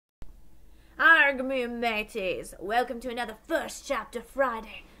Arg, me mateys! Welcome to another First Chapter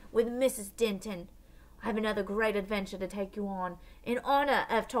Friday with Mrs. Denton. I have another great adventure to take you on. In honor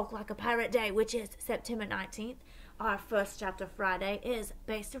of Talk Like a Pirate Day, which is September 19th, our First Chapter Friday is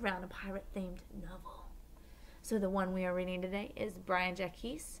based around a pirate-themed novel. So the one we are reading today is Brian Jacques.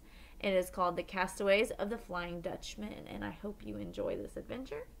 It is called The Castaways of the Flying Dutchman, and I hope you enjoy this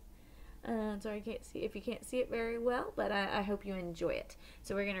adventure. Sorry, I can't see if you can't see it very well, but I hope you enjoy it.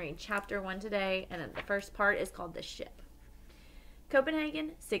 So we're going to read chapter 1 today, and then the first part is called The Ship. Copenhagen,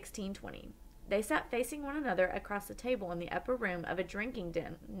 1620. They sat facing one another across the table in the upper room of a drinking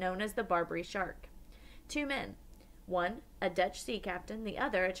den known as the Barbary Shark. Two men, one a Dutch sea captain, the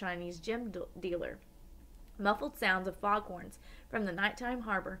other a Chinese gem dealer. Muffled sounds of foghorns from the nighttime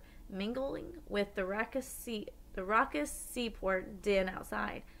harbor mingling with the raucous seaport din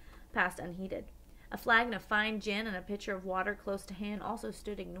outside passed unheeded. A flagon of fine gin and a pitcher of water close to hand also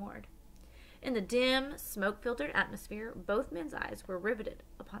stood ignored. In the dim, smoke-filtered atmosphere, both men's eyes were riveted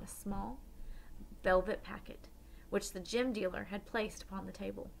upon a small velvet packet, which the gem dealer had placed upon the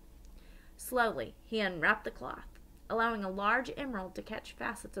table. Slowly, he unwrapped the cloth, allowing a large emerald to catch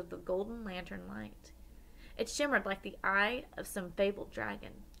facets of the golden lantern light. It shimmered like the eye of some fabled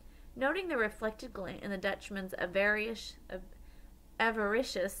dragon. Noting the reflected glint in the Dutchman's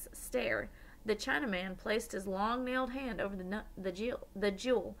avaricious stare, the Chinaman placed his long-nailed hand over the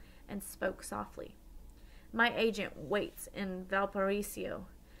jewel and spoke softly. My agent waits in Valparaiso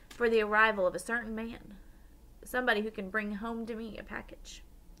for the arrival of a certain man, somebody who can bring home to me a package.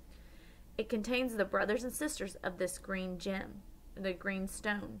 It contains the brothers and sisters of this green gem, the green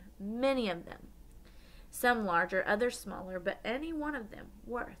stone, many of them, some larger, others smaller, but any one of them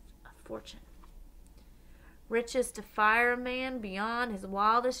worth a fortune. Riches to fire a man beyond his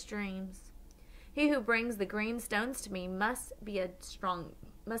wildest dreams. He who brings the green stones to me must be a strong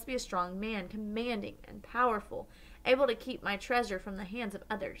man, commanding and powerful, able to keep my treasure from the hands of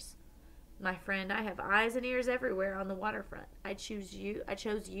others. My friend, I have eyes and ears everywhere on the waterfront. I chose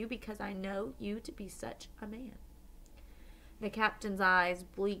you because I know you to be such a man. The captain's eyes,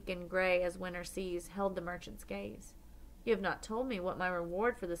 bleak and gray as winter seas, held the merchant's gaze. You have not told me what my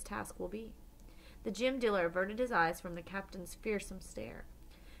reward for this task will be. The gem dealer averted his eyes from the captain's fearsome stare.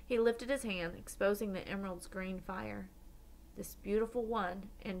 He lifted his hand, exposing the emerald's green fire. This beautiful one,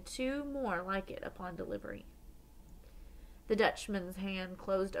 and two more like it upon delivery. The Dutchman's hand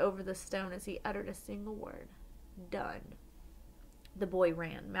closed over the stone as he uttered a single word. Done. The boy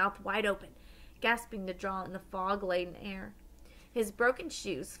ran, mouth wide open, gasping to draw in the fog-laden air. His broken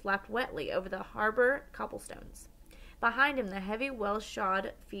shoes flapped wetly over the harbor cobblestones. Behind him, the heavy,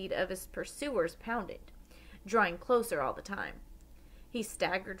 well-shod feet of his pursuers pounded, drawing closer all the time. He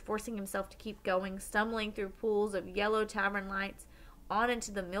staggered, forcing himself to keep going, stumbling through pools of yellow tavern lights, on into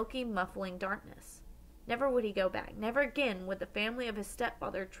the milky, muffling darkness. Never would he go back. Never again would the family of his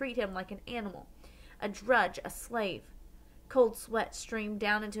stepfather treat him like an animal, a drudge, a slave. Cold sweat streamed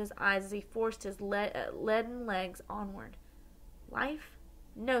down into his eyes as he forced his leaden legs onward. Life?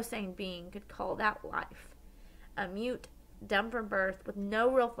 No sane being could call that life. A mute, dumb from birth, with no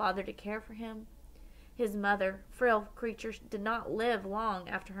real father to care for him. His mother, frail creature, did not live long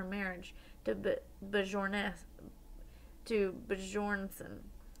after her marriage to Bjornson,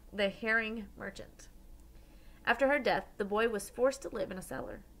 the herring merchant. After her death, the boy was forced to live in a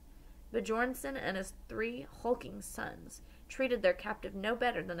cellar. Bjornson and his 3 hulking sons treated their captive no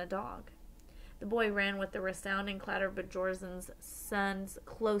better than a dog. The boy ran with the resounding clatter of Bjornson's sons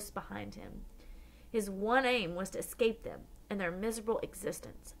close behind him. His one aim was to escape them and their miserable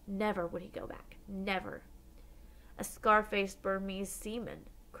existence. Never would he go back. Never. A scar-faced Burmese seaman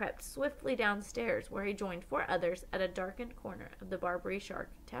crept swiftly downstairs, where he joined 4 others at a darkened corner of the Barbary Shark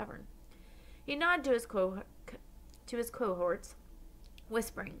Tavern. He nodded to his cohorts,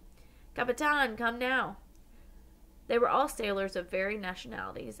 whispering, "Capitan, come now." They were all sailors of varied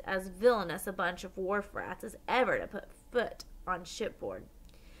nationalities, as villainous a bunch of wharf rats as ever to put foot on shipboard.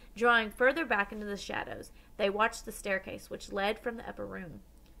 Drawing further back into the shadows, they watched the staircase which led from the upper room.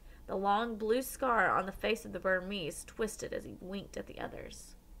 The long blue scar on the face of the Burmese twisted as he winked at the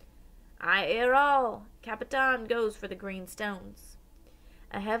others. "I hear all. Capitan goes for the green stones."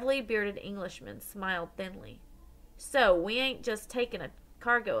 A heavily bearded Englishman smiled thinly. "So, we ain't just taken a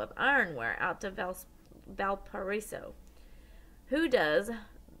cargo of ironware out to Valparaiso. Who does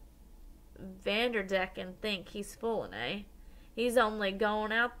Vanderdecken think he's fooling, eh? He's only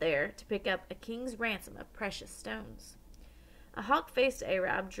going out there to pick up a king's ransom of precious stones." A hawk-faced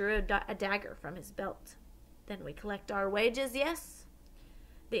Arab drew a dagger from his belt. "Then we collect our wages, yes?"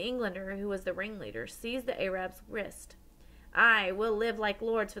 The Englander, who was the ringleader, seized the Arab's wrist. Aye, we'll live like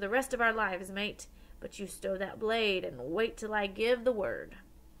lords for the rest of our lives, mate. But you stow that blade and wait till I give the word.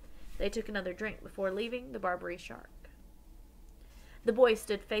 They took another drink before leaving the Barbary Shark. The boy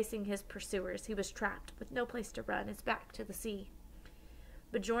stood facing his pursuers. He was trapped, with no place to run, his back to the sea.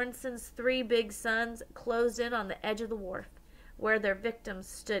 Bjornson's 3 big sons closed in on the edge of the wharf, where their victims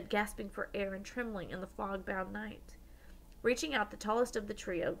stood gasping for air and trembling in the fog-bound night. Reaching out, the tallest of the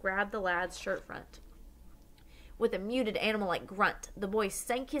trio grabbed the lad's shirt front. With a muted animal-like grunt, the boy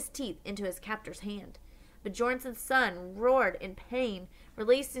sank his teeth into his captor's hand. Bjornson's son roared in pain,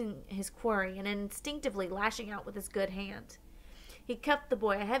 releasing his quarry and instinctively lashing out with his good hand. He cuffed the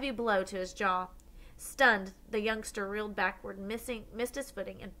boy a heavy blow to his jaw. Stunned, the youngster reeled backward, missed his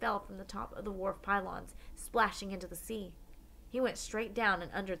footing, and fell from the top of the wharf pylons, splashing into the sea. He went straight down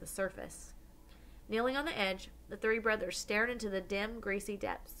and under the surface. Kneeling on the edge, the 3 brothers stared into the dim, greasy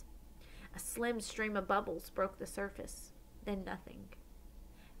depths. A slim stream of bubbles broke the surface, then nothing.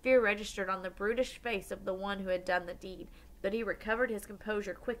 Fear registered on the brutish face of the one who had done the deed, but he recovered his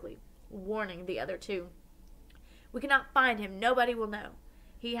composure quickly, warning the other 2. We cannot find him. Nobody will know.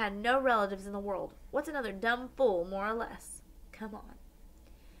 He had no relatives in the world. What's another dumb fool, more or less? Come on.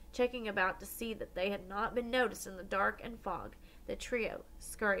 Checking about to see that they had not been noticed in the dark and fog, the trio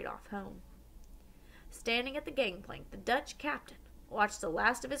scurried off home. Standing at the gangplank, the Dutch captain watched the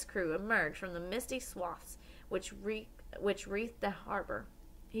last of his crew emerge from the misty swaths which wreathed the harbor.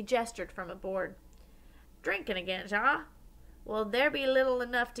 He gestured from aboard. "Drinking again, Jacques? Well, there be little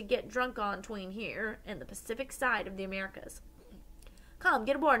enough to get drunk on 'tween here and the Pacific side of the Americas. Come,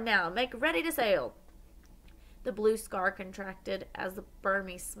 get aboard now, and make ready to sail." The blue scar contracted as the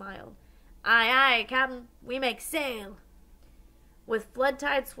Burmese smiled. "Aye, aye, Captain, we make sail." With flood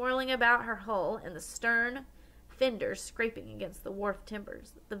tide swirling about her hull and the stern fenders scraping against the wharf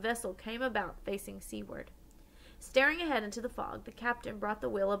timbers, the vessel came about facing seaward. Staring ahead into the fog, the captain brought the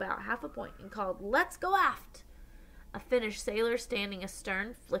wheel about half a point and called, "Let's go aft!" A Finnish sailor standing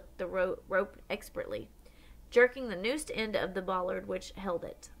astern flicked the rope expertly, jerking the noosed end of the bollard which held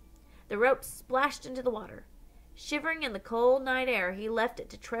it. The rope splashed into the water. Shivering in the cold night air, he left it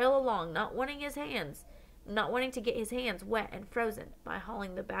to trail along, not wanting to get his hands wet and frozen by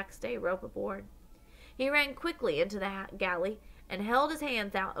hauling the backstay rope aboard. He ran quickly into the galley and held his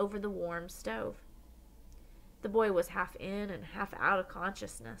hands out over the warm stove. The boy was half in and half out of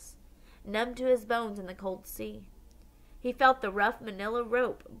consciousness, numb to his bones in the cold sea. He felt the rough manila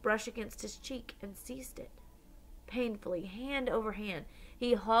rope brush against his cheek and seized it. Painfully, hand over hand,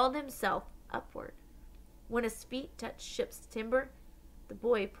 he hauled himself upward. When his feet touched ship's timber, the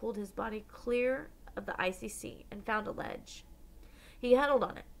boy pulled his body clear of the icy sea and found a ledge. He huddled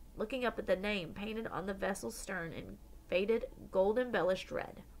on it, looking up at the name painted on the vessel's stern in faded, gold-embellished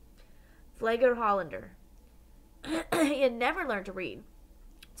red. Flagger Hollander. He had never learned to read,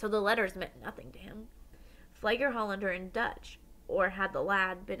 so the letters meant nothing to him. Flagger Hollander in Dutch, or had the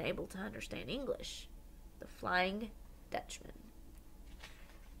lad been able to understand English, the Flying Dutchman.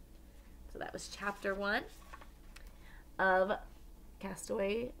 So that was chapter 1 of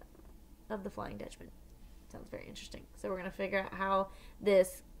Castaway of the Flying Dutchman. Sounds very interesting. So we're going to figure out how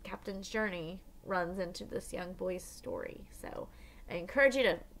this captain's journey runs into this young boy's story. So I encourage you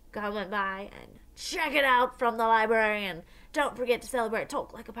to come by and check it out from the library. And don't forget to celebrate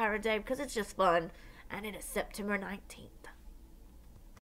Talk Like a Pirate Day because it's just fun. And it is September 19th.